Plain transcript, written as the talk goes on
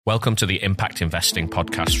Welcome to the Impact Investing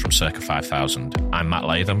podcast from Circa 5000. I'm Matt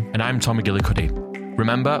Latham. And I'm Tom McGillicuddy.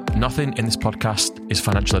 Remember, nothing in this podcast is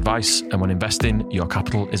financial advice, and when investing, your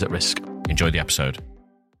capital is at risk. Enjoy the episode.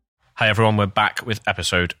 Hi everyone, we're back with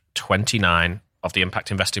episode 29 of the Impact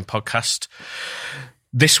Investing podcast.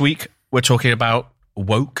 This week, we're talking about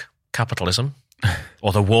woke capitalism,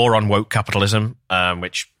 or the war on woke capitalism,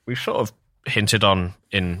 which we've sort of hinted on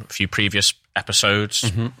in a few previous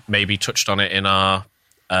episodes, maybe touched on it in our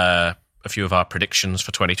a few of our predictions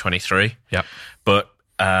for 2023. Yep. But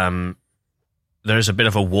there is a bit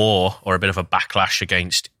of a war or a bit of a backlash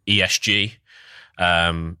against ESG,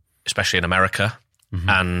 especially in America.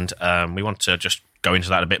 And we want to just go into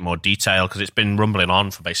that in a bit more detail because it's been rumbling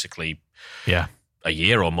on for basically a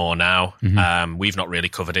year or more now. We've not really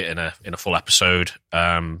covered it in a full episode,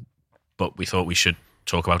 but we thought we should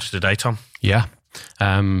talk about it today, Tom. Yeah.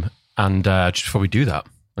 And just before we do that,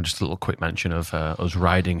 just a little quick mention of us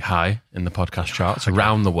riding high in the podcast charts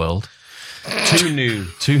around the world. Two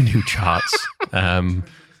new charts.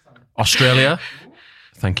 Australia,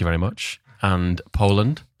 thank you very much, and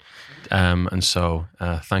Poland. And so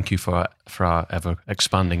thank you for our ever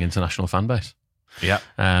expanding international fan base. Yeah.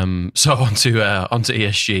 So onto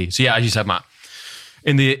ESG. So yeah, as you said, Matt,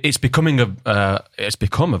 it's become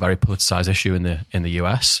a very politicized issue in the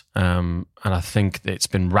US, and I think it's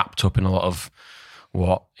been wrapped up in a lot of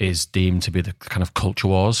what is deemed to be the kind of culture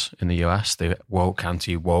wars in the US, the woke,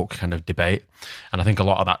 anti-woke kind of debate. And I think a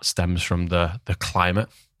lot of that stems from the climate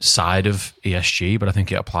side of ESG, but I think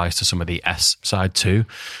it applies to some of the S side too.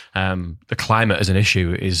 The climate as an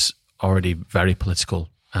issue is already very political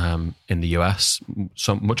in the US,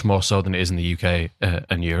 so much more so than it is in the UK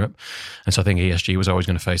and Europe. And so I think ESG was always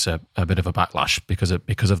going to face a bit of a backlash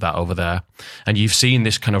because of that over there. And you've seen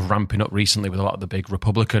this kind of ramping up recently with a lot of the big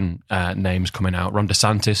Republican names coming out. Ron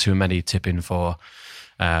DeSantis, who many tip in for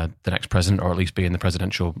the next president, or at least be in the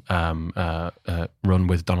presidential run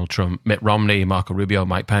with Donald Trump. Mitt Romney, Marco Rubio,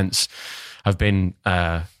 Mike Pence have been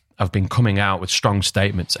coming out with strong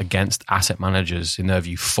statements against asset managers, in their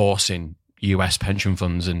view, forcing US pension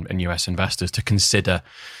funds and US investors to consider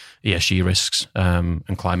ESG risks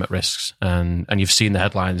and climate risks. And you've seen the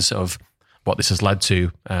headlines of what this has led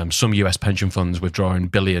to. Some US pension funds withdrawing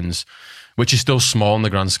billions, which is still small in the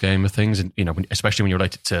grand scheme of things. And, especially when you're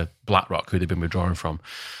related to BlackRock, who they've been withdrawing from,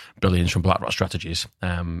 billions from BlackRock strategies.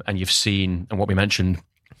 And you've seen, and what we mentioned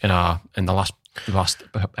in the last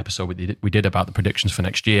episode we did about the predictions for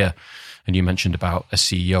next year, and you mentioned about a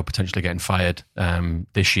CEO potentially getting fired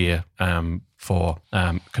this year for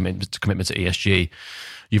commitment to ESG.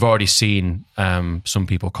 You've already seen some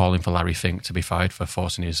people calling for Larry Fink to be fired for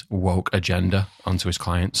forcing his woke agenda onto his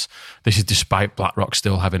clients. This is despite BlackRock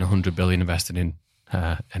still having $100 billion invested in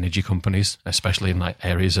energy companies, especially in like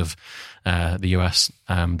areas of the US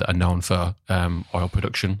that are known for oil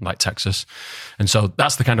production, like Texas. And so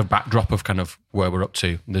that's the kind of backdrop of kind of where we're up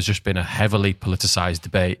to. There's just been a heavily politicized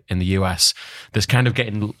debate in the US that's kind of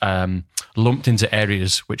getting lumped into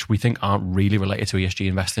areas which we think aren't really related to ESG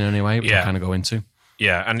investing in any way, which we'll kind of go into.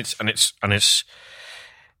 Yeah, and it's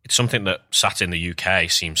something that sat in the UK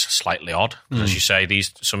seems slightly odd. As you say,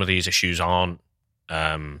 some of these issues aren't.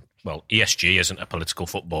 Well, ESG isn't a political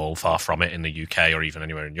football, far from it in the UK or even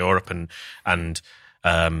anywhere in Europe, and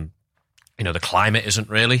the climate isn't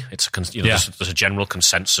really. It's there's a general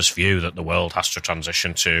consensus view that the world has to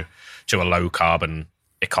transition to a low carbon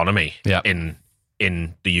economy in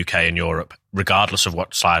the UK and Europe, regardless of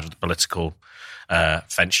what side of the political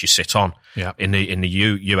fence you sit on. Yeah. In the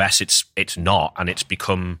US, it's not, and it's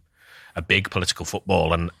become a big political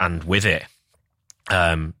football, and with it.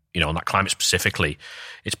 On that climate specifically,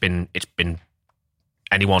 it's been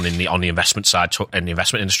anyone on the investment side in the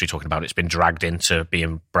investment industry talking about it's been dragged into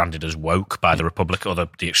being branded as woke by the Republic or the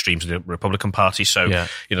extremes of the Republican Party. So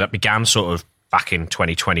that began sort of back in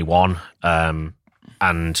 2021, and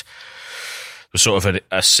was sort of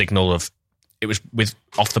a signal of it was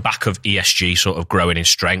off the back of ESG sort of growing in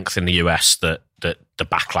strength in the US that the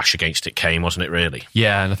backlash against it came, wasn't it? Really?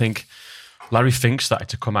 Yeah, and I think Larry Fink started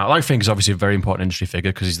to come out. Larry Fink is obviously a very important industry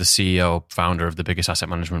figure because he's the CEO, founder of the biggest asset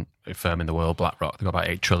management firm in the world, BlackRock. They've got about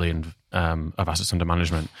 $8 trillion of assets under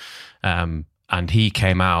management. And he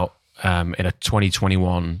came out in a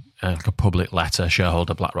 2021 like a public letter,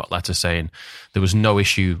 shareholder BlackRock letter, saying there was no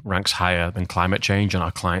issue ranks higher than climate change on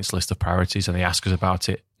our clients' list of priorities, and they ask us about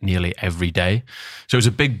it nearly every day. So it was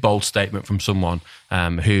a big, bold statement from someone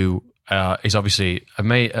who is obviously a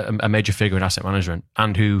major figure in asset management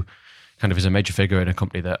and who kind of is a major figure in a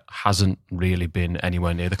company that hasn't really been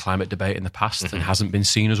anywhere near the climate debate in the past and hasn't been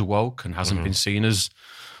seen as woke and hasn't been seen as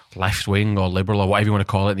left wing or liberal or whatever you want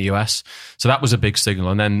to call it in the US. So that was a big signal.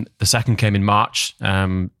 And then the second came in March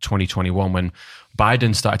 2021 when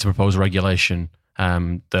Biden started to propose a regulation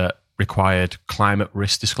that required climate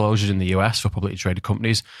risk disclosures in the US for publicly traded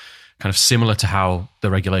companies, kind of similar to how the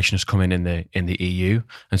regulation has come in the EU.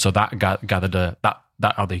 And so that gathered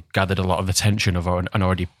a lot of attention of an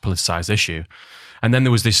already politicized issue. And then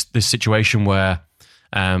there was this situation where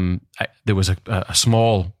there was a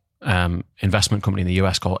small investment company in the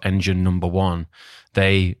US called Engine Number One.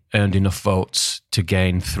 They earned enough votes to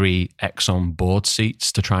gain 3 Exxon board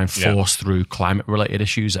seats to try and force through climate-related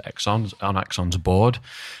issues at Exxon's board.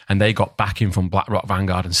 And they got backing from BlackRock,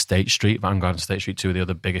 Vanguard, and State Street. Vanguard and State Street, 2 of the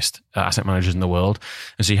other biggest asset managers in the world.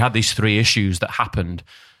 And so you had these 3 issues that happened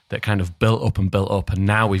that kind of built up. And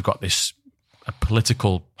now we've got a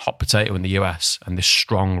political hot potato in the US and this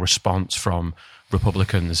strong response from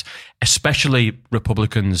Republicans, especially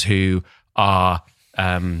Republicans who are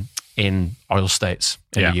in oil states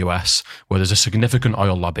in the US, where there's a significant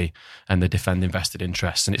oil lobby and they defend invested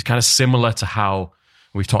interests. And it's kind of similar to how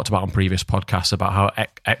we've talked about on previous podcasts about how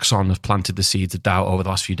Exxon have planted the seeds of doubt over the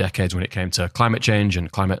last few decades when it came to climate change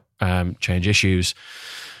and climate change issues,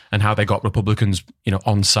 and how they got Republicans,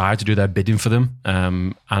 on side to do their bidding for them.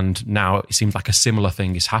 And now it seems like a similar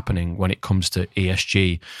thing is happening when it comes to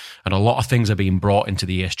ESG. And a lot of things are being brought into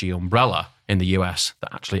the ESG umbrella in the US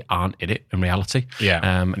that actually aren't in it in reality.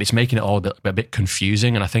 And it's making it all a bit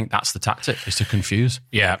confusing. And I think that's the tactic, is to confuse.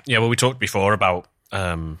 Yeah. Well, we talked before about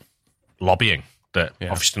lobbying, that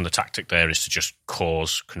obviously the tactic there is to just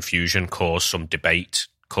cause confusion, cause some debate,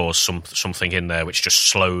 cause something in there which just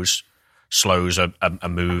slows a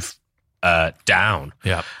move down.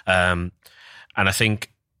 And I think,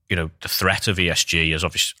 the threat of ESG is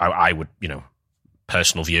obviously, I would,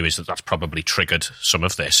 personal view is that that's probably triggered some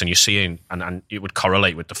of this. And you're seeing, and it would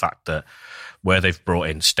correlate with the fact that where they've brought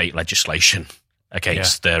in state legislation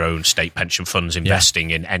against their own state pension funds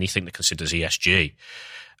investing in anything that considers ESG,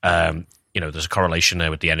 there's a correlation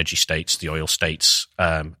there with the energy states, the oil states,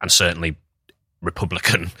 and certainly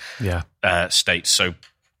Republican states. So,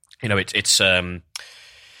 it's and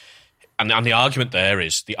the argument there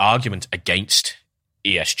is, the argument against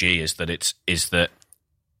ESG is that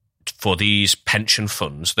for these pension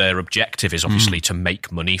funds, their objective is obviously to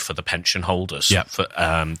make money for the pension holders.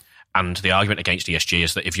 And the argument against ESG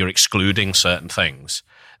is that if you're excluding certain things,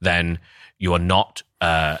 then you are not.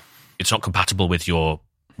 It's not compatible with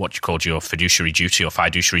what you called your fiduciary duty or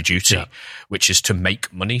fiduciary duty, which is to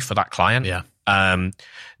make money for that client.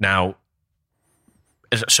 Now.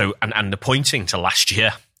 So, and the pointing to last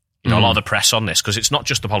year, a lot of the press on this, because it's not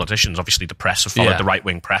just the politicians. Obviously, the press have followed the right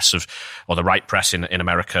wing press or the right press in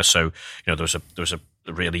America. So, there was a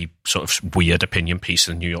really sort of weird opinion piece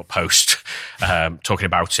in the New York Post talking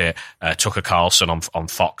about it. Tucker Carlson on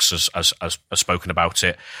Fox has spoken about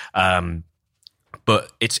it.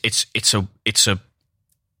 But it's a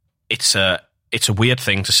weird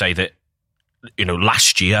thing to say that.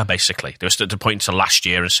 Last year, basically, they were pointing to last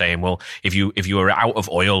year and saying, well, if you were out of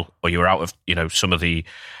oil or you were out of, some of the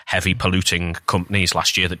heavy polluting companies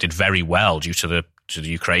last year that did very well due to the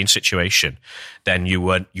Ukraine situation, then you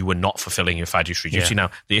were not fulfilling your fiduciary duty.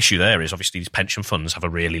 Now, the issue there is obviously these pension funds have a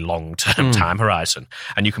really long-term time horizon,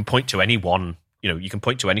 and you can point to any one. You can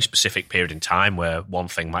point to any specific period in time where one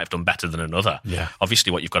thing might have done better than another.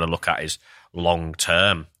 Obviously, what you've got to look at is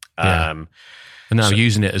long-term. And now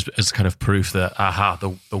using it as kind of proof that,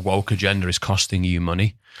 the woke agenda is costing you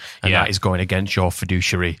money, and that is going against your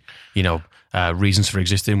fiduciary, reasons for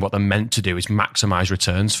existing. What they're meant to do is maximize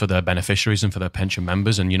returns for their beneficiaries and for their pension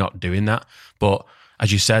members, and you're not doing that. But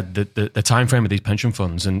as you said, the time frame of these pension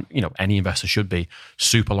funds, and any investor should be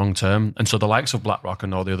super long term. And so the likes of BlackRock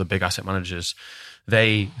and all the other big asset managers,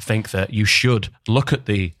 they think that you should look at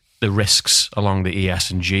the risks along the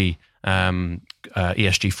ESG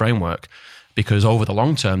framework. Because over the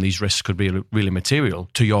long term, these risks could be really material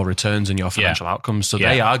to your returns and your financial outcomes. So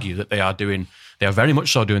they argue that they are very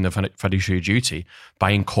much so doing their fiduciary duty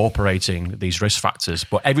by incorporating these risk factors.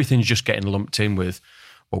 But everything's just getting lumped in with,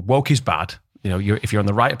 well, woke is bad. If you're on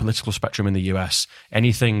the right political spectrum in the US,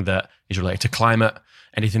 anything that is related to climate,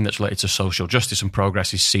 anything that's related to social justice and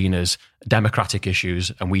progress is seen as democratic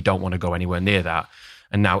issues, and we don't want to go anywhere near that.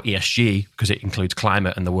 And now ESG, because it includes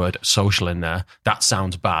climate and the word social in there, that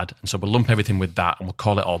sounds bad. And so we'll lump everything with that and we'll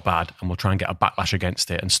call it all bad, and we'll try and get a backlash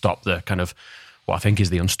against it and stop the kind of what I think is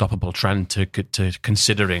the unstoppable trend to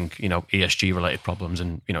considering, ESG related problems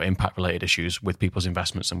and, impact related issues with people's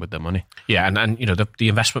investments and with their money. Yeah. And the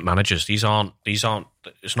investment managers, these aren't, it's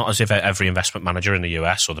not as if every investment manager in the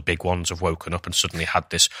US or the big ones have woken up and suddenly had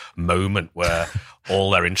this moment where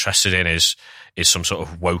all they're interested in is is some sort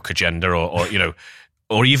of woke agenda or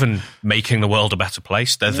or even making the world a better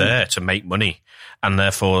place. They're there to make money, and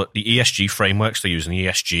therefore the ESG frameworks they use and the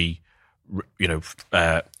ESG,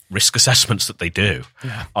 risk assessments that they do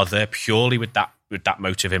are there purely with that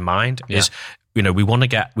motive in mind. Is we want to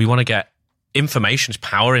get information's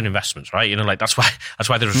power in investments, right? That's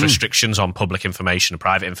why there's restrictions on public information and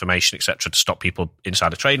private information, etc., to stop people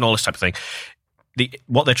insider trade and all this type of thing.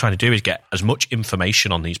 What they're trying to do is get as much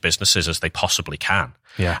information on these businesses as they possibly can,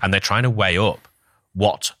 and they're trying to weigh up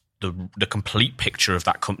what the complete picture of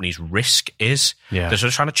that company's risk is. They're sort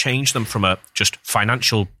of trying to change them from just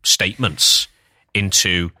financial statements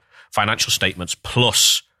into financial statements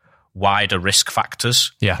plus wider risk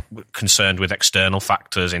factors concerned with external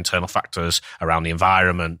factors, internal factors around the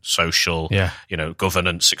environment, social,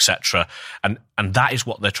 governance, etc. And that is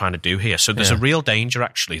what they're trying to do here. So there's a real danger,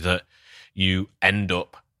 actually, that you end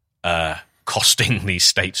up costing these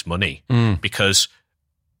states money because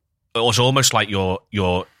it was almost like you're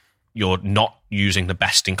not using the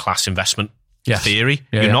best in class investment theory.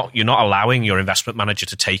 You're not allowing your investment manager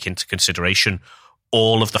to take into consideration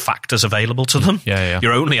all of the factors available to them.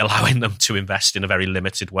 You're only allowing them to invest in a very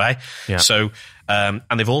limited way. So, and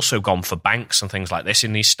they've also gone for banks and things like this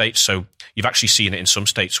in these states. So you've actually seen it in some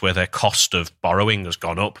states where their cost of borrowing has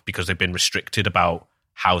gone up because they've been restricted about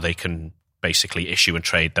how they can basically issue and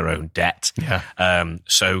trade their own debt.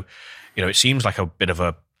 So, it seems like a bit of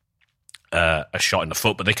a shot in the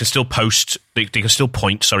foot, but they can still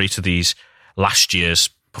point to these last year's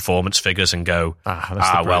performance figures and go,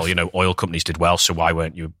 oil companies did well, so why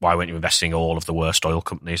weren't you investing in all of the worst oil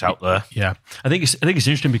companies out there? I think it's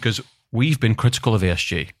interesting because we've been critical of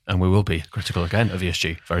ESG, and we will be critical again of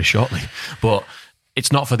ESG very shortly, but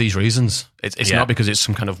it's not for these reasons. It's not because it's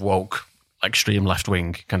some kind of woke, extreme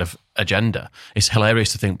left-wing kind of agenda. It's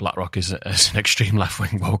hilarious to think BlackRock is an extreme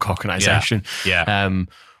left-wing woke organisation.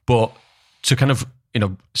 But to kind of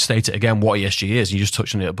state it again, what ESG is, you just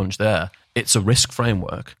touched on it a bunch there. It's a risk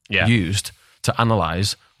framework used to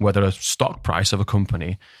analyse whether a stock price of a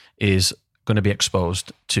company is going to be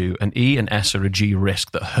exposed to an E, an S, or a G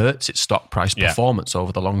risk that hurts its stock price performance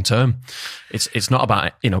over the long term. It's not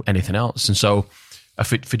about anything else. And so a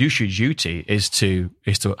fiduciary duty is to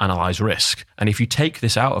analyse risk. And if you take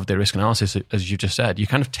this out of the risk analysis, as you just said, you're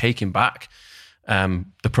kind of taking back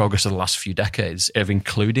the progress of the last few decades of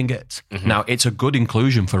including it. Now, it's a good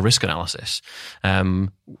inclusion for risk analysis.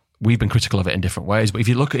 We've been critical of it in different ways, but if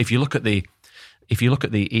you look at the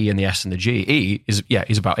E and the S and the G, E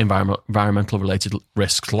is about environmental related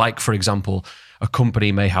risks. Like, for example, a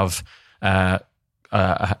company may have a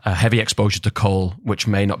heavy exposure to coal, which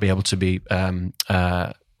may not be able to be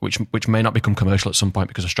which may not become commercial at some point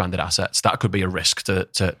because of stranded assets. That could be a risk to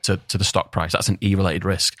the stock price. That's an E-related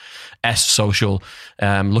risk. S, social,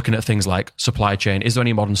 looking at things like supply chain. Is there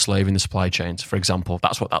any modern slave in the supply chains, for example?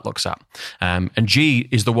 That's what that looks at. And G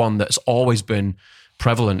is the one that's always been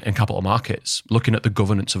prevalent in capital markets, looking at the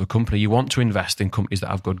governance of a company. You want to invest in companies that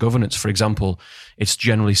have good governance. For example, it's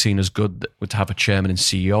generally seen as good to have a chairman and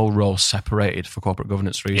CEO role separated for corporate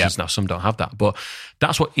governance reasons. Now, some don't have that, but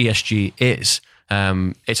that's what ESG is.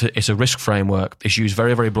 It's a risk framework. It's used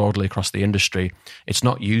very, very broadly across the industry. It's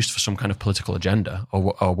not used for some kind of political agenda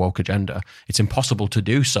or woke agenda. It's impossible to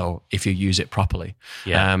do so if you use it properly.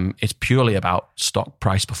 It's purely about stock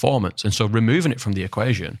price performance. And so removing it from the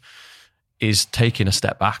equation is taking a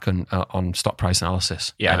step back on stock price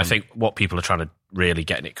analysis. And I think what people are trying to really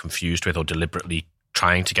getting it confused with, or deliberately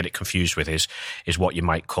trying to get it confused with, is what you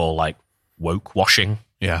might call like woke washing.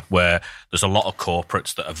 Where there's a lot of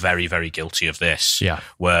corporates that are very, very guilty of this.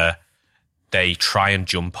 Where they try and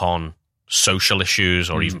jump on social issues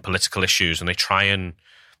or even political issues, and they try and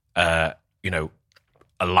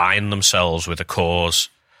align themselves with a cause.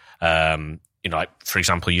 Like, for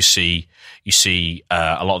example, you see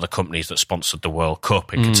a lot of the companies that sponsored the World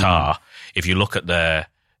Cup in Qatar. If you look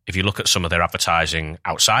at some of their advertising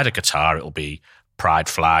outside of Qatar, it'll be pride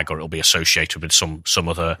flag, or it'll be associated with some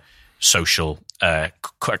other social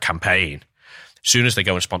campaign. As soon as they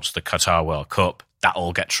go and sponsor the Qatar World Cup, that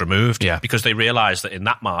all gets removed because they realise that in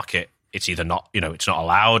that market it's either not, it's not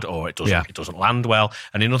allowed, or it doesn't land well,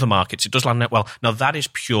 and in other markets it does land well. Now, that is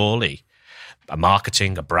purely a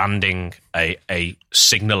marketing, a branding, a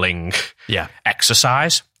signalling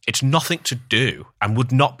exercise. It's nothing to do and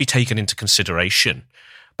would not be taken into consideration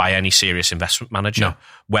by any serious investment manager,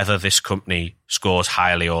 whether this company scores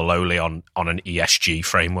highly or lowly on an ESG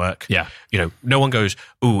framework. No one goes,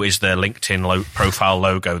 "Ooh, is their LinkedIn profile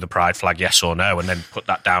logo the pride flag, yes or no?" and then put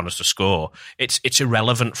that down as the score. It's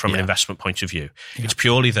irrelevant from an investment point of view. It's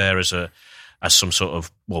purely there as as some sort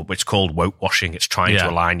of, well, it's called woke washing. It's trying to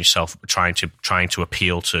align yourself, trying to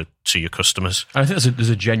appeal to your customers. And I think there's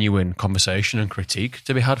a genuine conversation and critique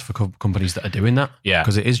to be had for companies that are doing that. Yeah.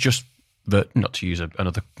 Because it is just, not to use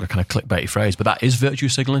another kind of clickbaity phrase, but that is virtue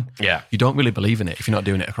signaling. Yeah. You don't really believe in it if you're not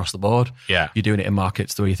doing it across the board. Yeah. You're doing it in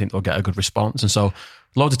markets where you think they'll get a good response. And so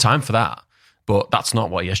loads of time for that. But that's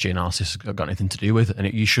not what ESG analysis has got anything to do with,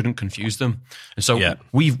 and you shouldn't confuse them. And so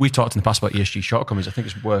we've talked in the past about ESG shortcomings. I think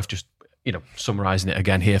it's worth just summarising it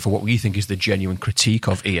again here for what we think is the genuine critique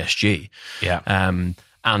of ESG. Yeah.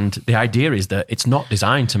 And the idea is that it's not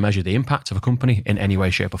designed to measure the impact of a company in any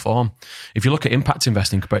way, shape, or form. If you look at impact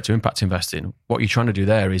investing compared to impact investing, what you're trying to do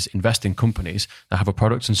there is invest in companies that have a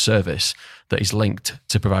product and service that is linked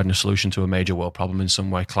to providing a solution to a major world problem in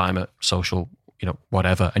some way, climate, social,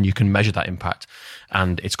 whatever, and you can measure that impact,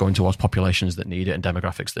 and it's going towards populations that need it and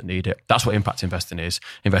demographics that need it. That's what impact investing is,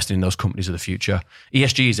 investing in those companies of the future.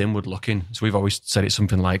 ESG is inward looking. So we've always said it's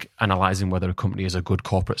something like analysing whether a company is a good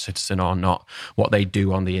corporate citizen or not, what they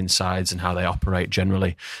do on the insides and how they operate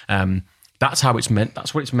generally. That's how it's meant.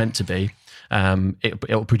 That's what it's meant to be.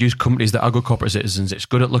 It'll produce companies that are good corporate citizens. It's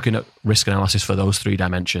good at looking at risk analysis for those 3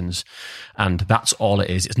 dimensions. And that's all it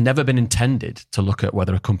is. It's never been intended to look at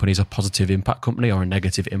whether a company is a positive impact company or a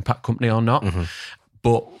negative impact company or not. Mm-hmm.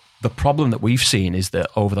 But the problem that we've seen is that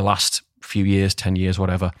over the last few years, 10 years,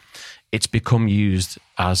 whatever, it's become used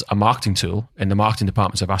as a marketing tool in the marketing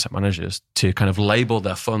departments of asset managers to kind of label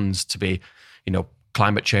their funds to be,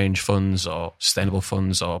 climate change funds or sustainable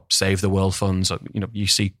funds or save the world funds, or you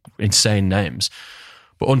see insane names,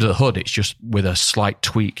 but under the hood it's just with a slight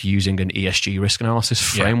tweak using an ESG risk analysis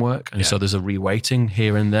framework. And so there's a reweighting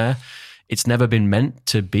here and there. It's never been meant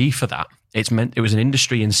to be for that. It was an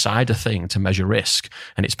industry insider thing to measure risk,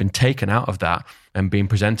 and it's been taken out of that and being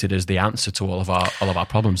presented as the answer to all of our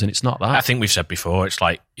problems, and it's not that. I think we've said before, it's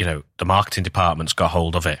like, the marketing department's got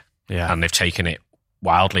hold of it, and they've taken it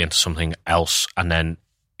wildly into something else, and then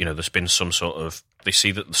there's been some sort of, they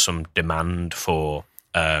see that there's some demand for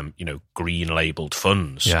green labeled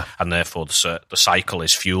funds, and therefore the cycle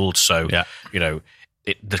is fueled. So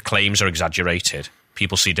the claims are exaggerated.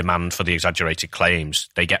 People see demand for the exaggerated claims.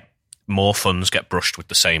 More funds get brushed with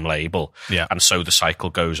the same label, and so the cycle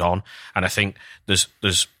goes on. And I think there's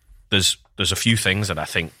a few things that I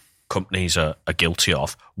think companies are guilty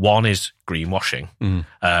of. One is greenwashing.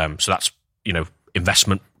 So that's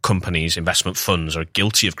investment companies, investment funds are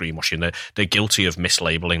guilty of greenwashing. They're guilty of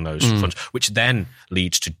mislabeling those funds, which then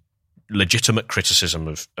leads to legitimate criticism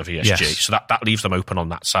of ESG. Yes. So that leaves them open on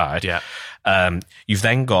that side. You've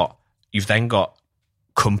then got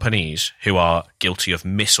companies who are guilty of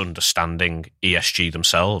misunderstanding ESG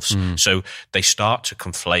themselves. So they start to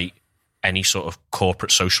conflate any sort of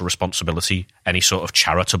corporate social responsibility, any sort of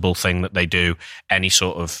charitable thing that they do, any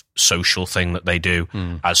sort of social thing that they do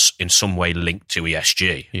as in some way linked to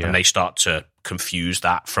ESG. And they start to confuse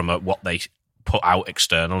that from what they put out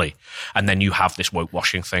externally. And then you have this woke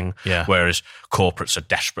washing thing, whereas corporates are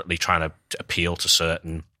desperately trying to appeal to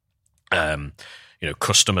certain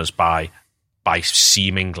customers by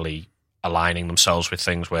seemingly aligning themselves with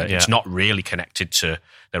things where it's not really connected to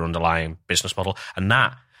their underlying business model. And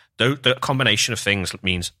the combination of things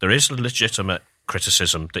means there is legitimate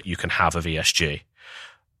criticism that you can have of ESG,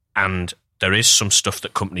 and there is some stuff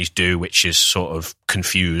that companies do which is sort of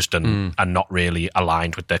confused and not really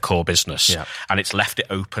aligned with their core business. And it's left it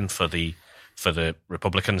open for the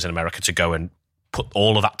Republicans in America to go and put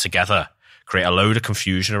all of that together, create a load of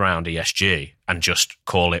confusion around ESG, and just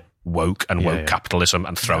call it woke and woke capitalism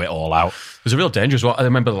and throw it all out. There's a real danger as well. I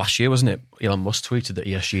remember last year, wasn't it? Elon Musk tweeted that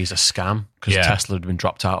ESG is a scam because Tesla had been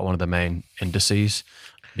dropped out of one of the main indices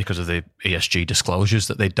because of the ESG disclosures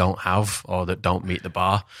that they don't have or that don't meet the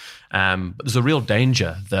bar. But there's a real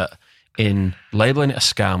danger that in labeling it a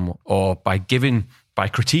scam or by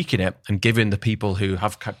critiquing it and giving the people who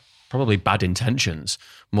have probably bad intentions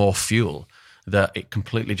more fuel, that it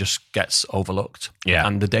completely just gets overlooked.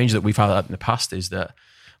 And the danger that we've had in the past is that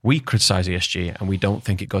we criticise ESG and we don't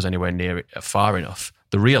think it goes anywhere near it far enough.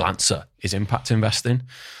 The real answer is impact investing,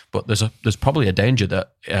 but there's probably a danger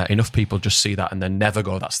that enough people just see that and then never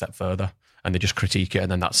go that step further, and they just critique it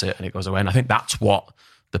and then that's it and it goes away. And I think that's what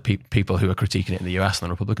the people who are critiquing it in the US on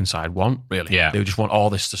the Republican side want, really. They just want all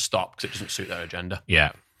this to stop because it doesn't suit their agenda.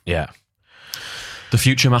 The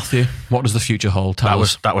future, Matthew. What does the future hold? That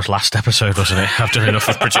was last episode, wasn't it? I've done enough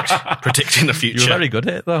of predicting the future. You were very good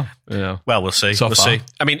at it, though. Well, we'll see. We'll see.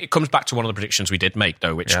 I mean, it comes back to one of the predictions we did make,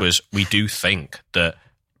 though, which was we do think that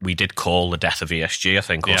we did call the death of ESG, I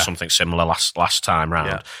think, or something similar last time round.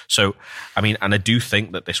 Yeah. So, I mean, and I do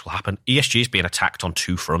think that this will happen. ESG is being attacked on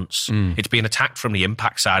two fronts. It's being attacked from the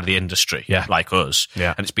impact side of the industry, like us,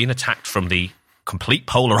 and it's being attacked from the complete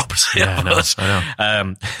polar opposite of us. I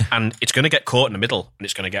know. And it's going to get caught in the middle, and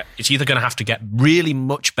it's either going to have to get really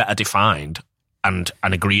much better defined and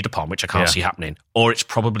agreed upon, which I can't see happening, or it's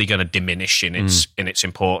probably going to diminish in its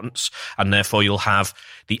importance, and therefore you'll have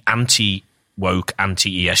the anti-woke,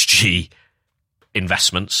 anti-ESG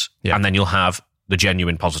investments, and then you'll have the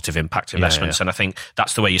genuine positive impact investments. And I think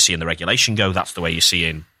that's the way you see in the regulation go, that's the way you see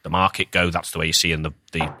in the market go, that's the way you see in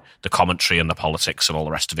the commentary and the politics and all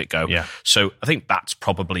the rest of it go. So I think that's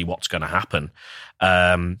probably what's going to happen.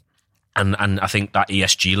 And I think that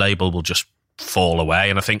ESG label will just fall away.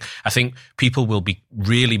 And I think people will be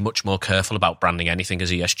really much more careful about branding anything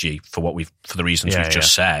as ESG for the reasons we've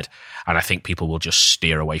just said. And I think people will just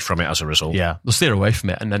steer away from it as a result. Yeah, they'll steer away from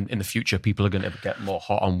it. And then in the future, people are going to get more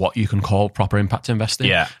hot on what you can call proper impact investing.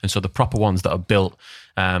 Yeah. And so the proper ones that are built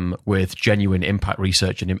with genuine impact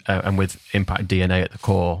research and with impact DNA at the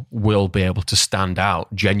core will be able to stand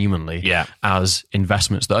out genuinely as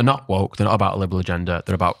investments that are not woke, they're not about a liberal agenda,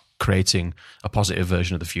 they're about creating a positive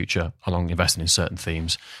version of the future along investing in certain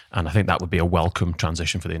themes. And I think that would be a welcome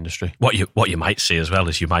transition for the industry. What you might see as well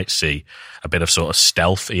is you might see a bit of sort of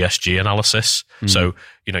stealth ESG analysis. So,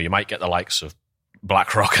 you might get the likes of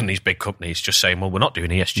BlackRock and these big companies just saying, well, we're not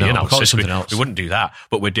doing ESG analysis. We wouldn't do that.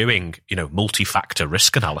 But we're doing, multi-factor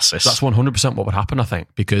risk analysis. That's 100% what would happen, I think,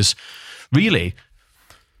 because really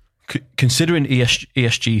considering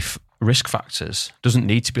ESG risk factors doesn't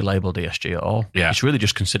need to be labelled ESG at all. Yeah. It's really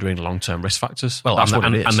just considering long-term risk factors. Well, that's what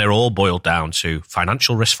it is. And they're all boiled down to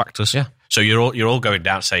financial risk factors. Yeah. So you're all going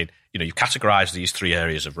down saying, you categorize these three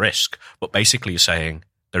areas of risk, but basically you're saying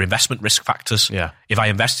they're investment risk factors. Yeah. If I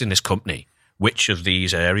invest in this company, which of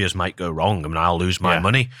these areas might go wrong? I mean, I'll lose my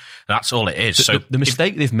money. That's all it is. So the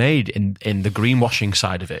mistake they've made in the greenwashing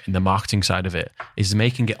side of it, in the marketing side of it, is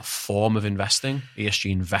making it a form of investing,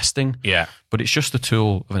 ESG investing. Yeah. But it's just a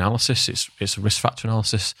tool of analysis. It's a risk factor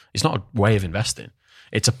analysis. It's not a way of investing.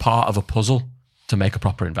 It's a part of a puzzle to make a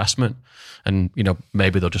proper investment. And,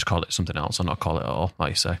 maybe they'll just call it something else or not call it at all,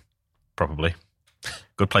 like you say. Probably.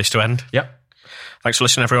 Good place to end. Yep. Thanks for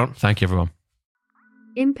listening, everyone. Thank you, everyone.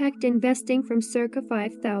 Impact Investing from Circa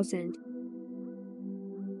 5000.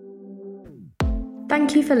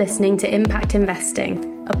 Thank you for listening to Impact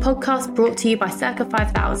Investing, a podcast brought to you by Circa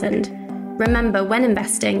 5000. Remember, when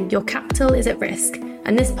investing, your capital is at risk,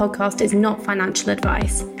 and this podcast is not financial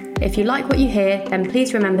advice. If you like what you hear, then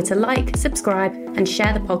please remember to like, subscribe, and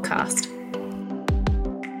share the podcast.